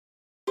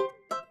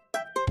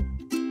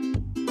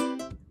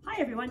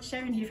everyone,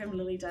 Sharon here from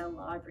Lilydale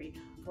Library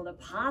for the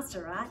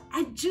pasta art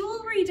and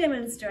jewellery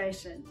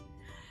demonstration.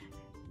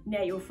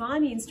 Now you'll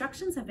find the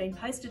instructions have been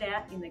posted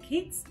out in the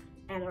kits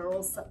and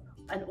also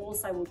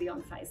will be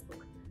on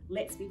Facebook.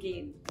 Let's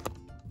begin.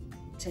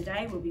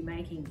 Today we'll be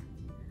making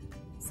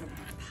some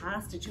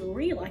pasta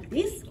jewellery like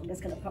this. I'm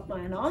just going to pop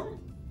mine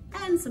on,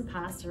 and some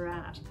pasta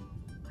art.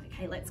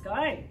 Okay, let's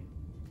go.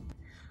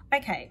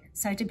 Okay,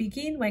 so to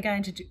begin, we're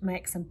going to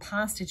make some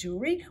pasta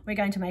jewellery. We're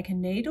going to make a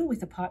needle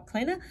with a pipe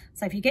cleaner.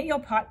 So if you get your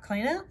pipe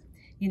cleaner,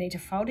 you need to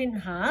fold it in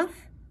half.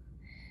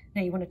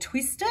 Now you want to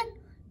twist it,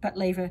 but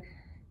leave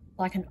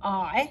like an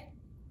eye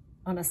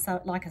on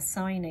like a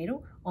sewing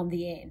needle on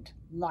the end,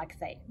 like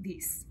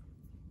this.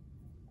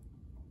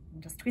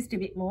 And just twist a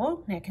bit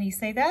more. Now, can you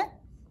see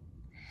that?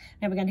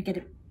 Now we're going to get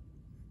a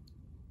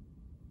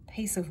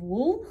piece of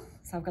wool.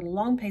 So I've got a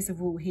long piece of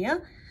wool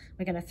here.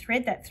 We're going to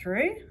thread that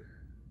through,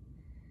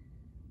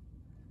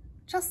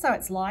 just so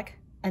it's like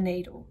a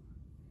needle.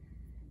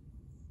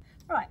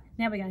 Right,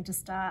 now we're going to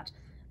start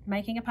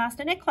making a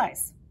pasta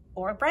necklace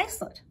or a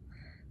bracelet.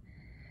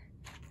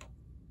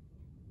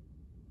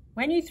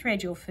 When you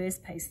thread your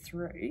first piece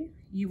through,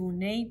 you will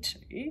need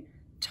to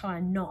tie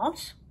a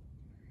knot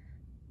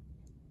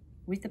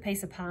with the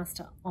piece of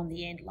pasta on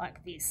the end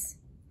like this.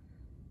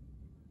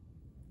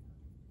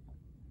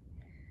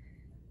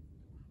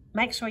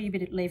 Make sure you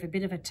leave a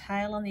bit of a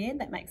tail on the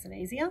end, that makes it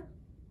easier.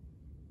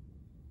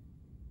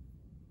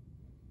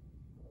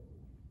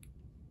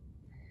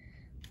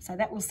 So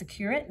that will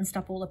secure it and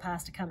stop all the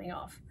pasta coming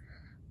off.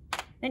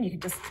 Then you can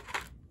just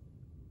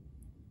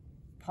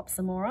pop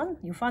some more on.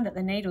 You'll find that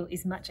the needle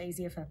is much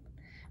easier for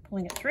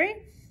pulling it through.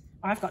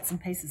 I've got some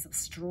pieces of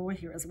straw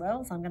here as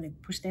well, so I'm going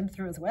to push them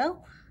through as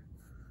well.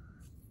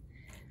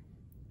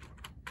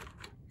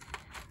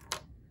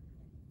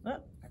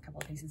 Oh, a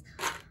couple of pieces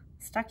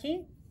stuck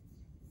here.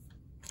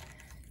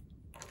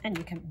 And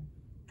you can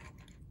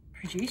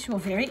produce your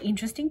very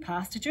interesting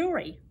pasta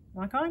jewellery,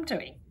 like I'm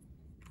doing.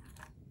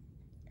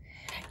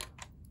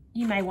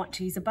 You may want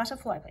to use a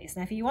butterfly piece.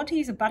 Now, if you want to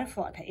use a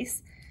butterfly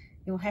piece,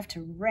 you'll have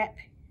to wrap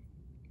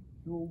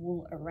your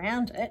wool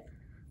around it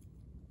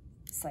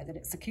so that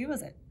it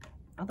secures it.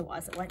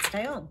 Otherwise, it won't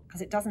stay on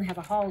because it doesn't have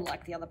a hole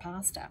like the other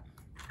pasta.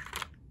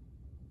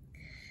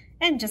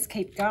 And just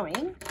keep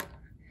going,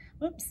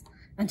 whoops,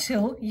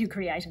 until you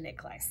create a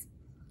necklace.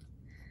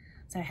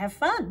 So have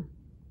fun.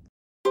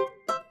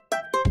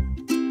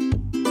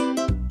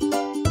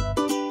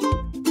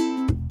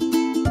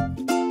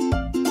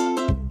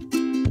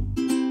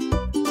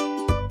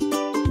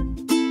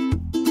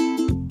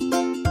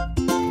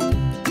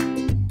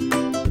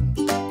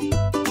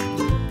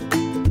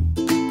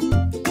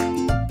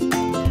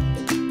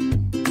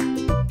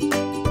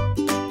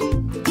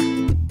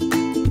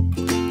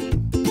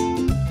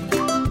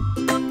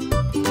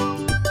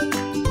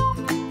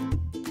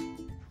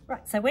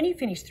 So when you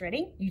finish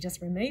threading, you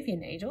just remove your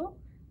needle.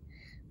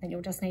 Then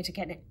you'll just need to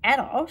get an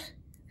adult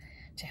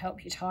to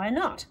help you tie a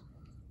knot.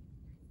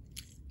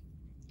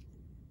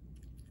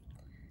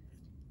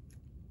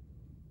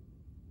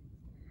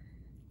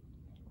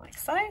 Like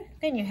so.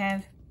 Then you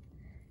have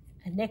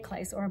a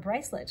necklace or a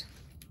bracelet.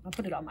 I'm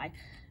going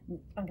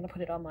to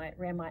put it on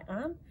around my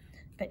arm.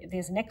 But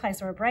there's a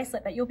necklace or a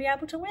bracelet that you'll be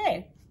able to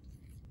wear.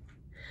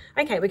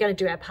 Okay, we're going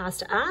to do our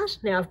pasta art.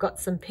 Now I've got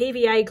some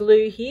PVA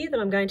glue here that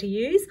I'm going to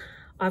use.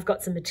 I've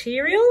got some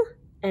material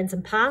and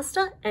some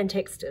pasta and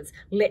textures.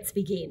 Let's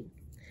begin.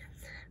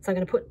 So I'm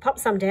going to pop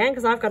some down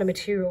because I've got a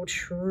material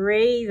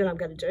tree that I'm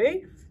going to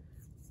do.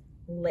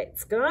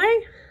 Let's go.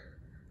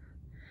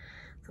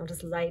 So I'll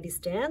just lay this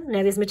down.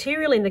 Now there's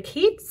material in the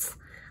kits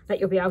that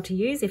you'll be able to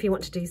use if you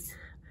want to do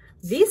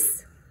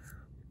this.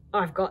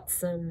 I've got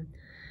some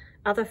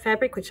other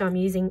fabric which I'm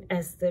using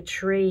as the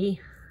tree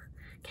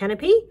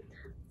canopy.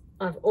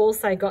 I've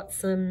also got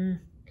some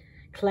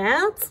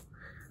clouds.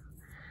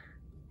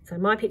 So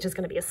my picture is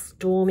going to be a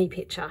stormy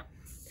picture.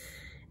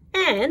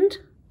 And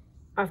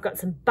I've got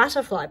some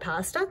butterfly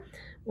pasta,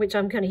 which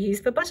I'm going to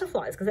use for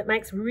butterflies because it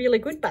makes really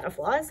good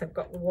butterflies. So I've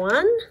got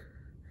one.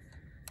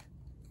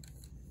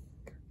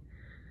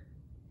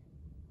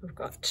 I've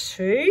got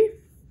two.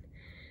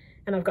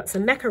 And I've got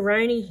some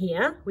macaroni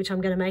here, which I'm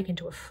going to make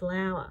into a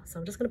flower. So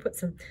I'm just going to put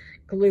some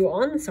glue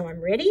on so I'm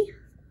ready.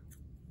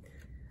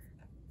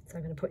 So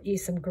I'm going to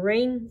use some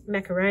green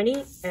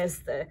macaroni as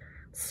the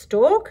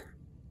stalk.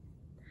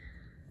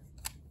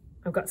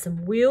 I've got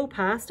some wheel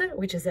pasta,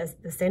 which is as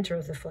the centre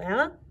of the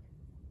flower.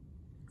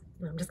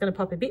 I'm just going to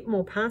pop a bit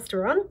more pasta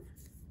on.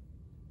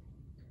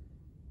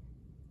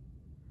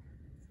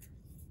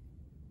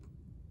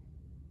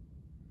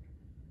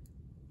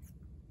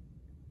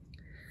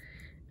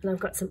 And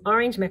I've got some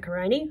orange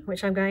macaroni,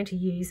 which I'm going to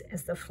use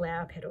as the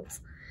flower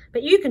petals.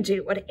 But you can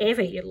do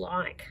whatever you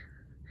like.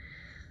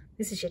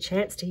 This is your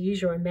chance to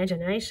use your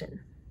imagination.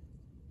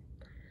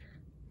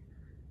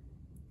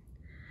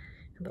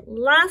 The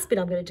last bit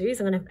I'm going to do is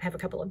I'm going to have a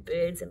couple of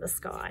birds in the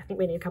sky. I think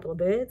we need a couple of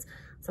birds.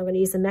 So I'm going to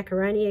use the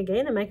macaroni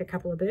again and make a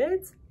couple of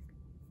birds.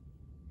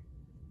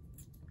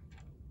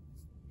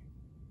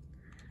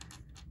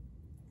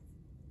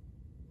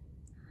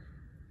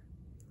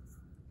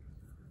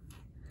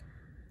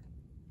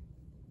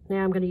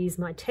 Now I'm going to use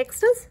my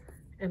textures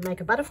and make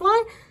a butterfly.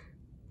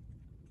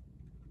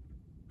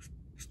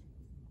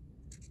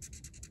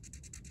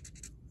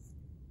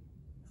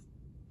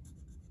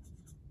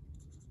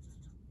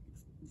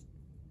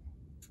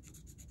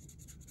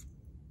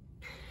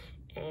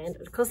 And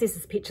because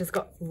this picture's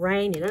got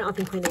rain in it, I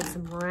think we need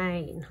some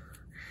rain.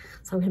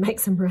 So I'm going to make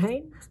some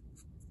rain.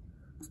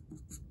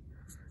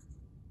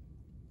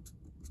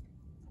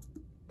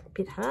 A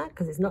bit hard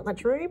because there's not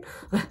much room.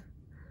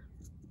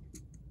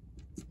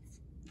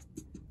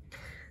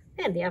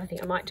 And the other thing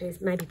I might do is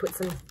maybe put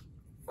some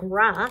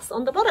grass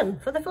on the bottom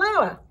for the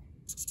flower.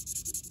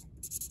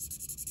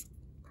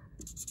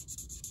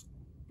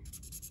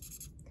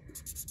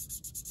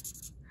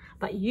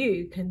 But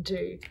you can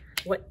do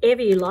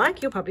whatever you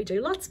like. You'll probably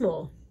do lots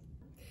more.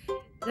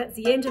 That's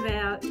the end of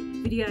our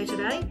video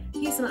today.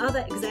 Here's some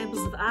other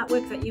examples of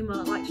artwork that you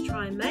might like to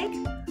try and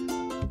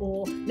make,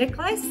 or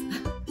necklace.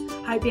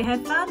 Hope you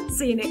had fun.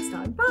 See you next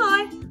time.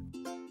 Bye.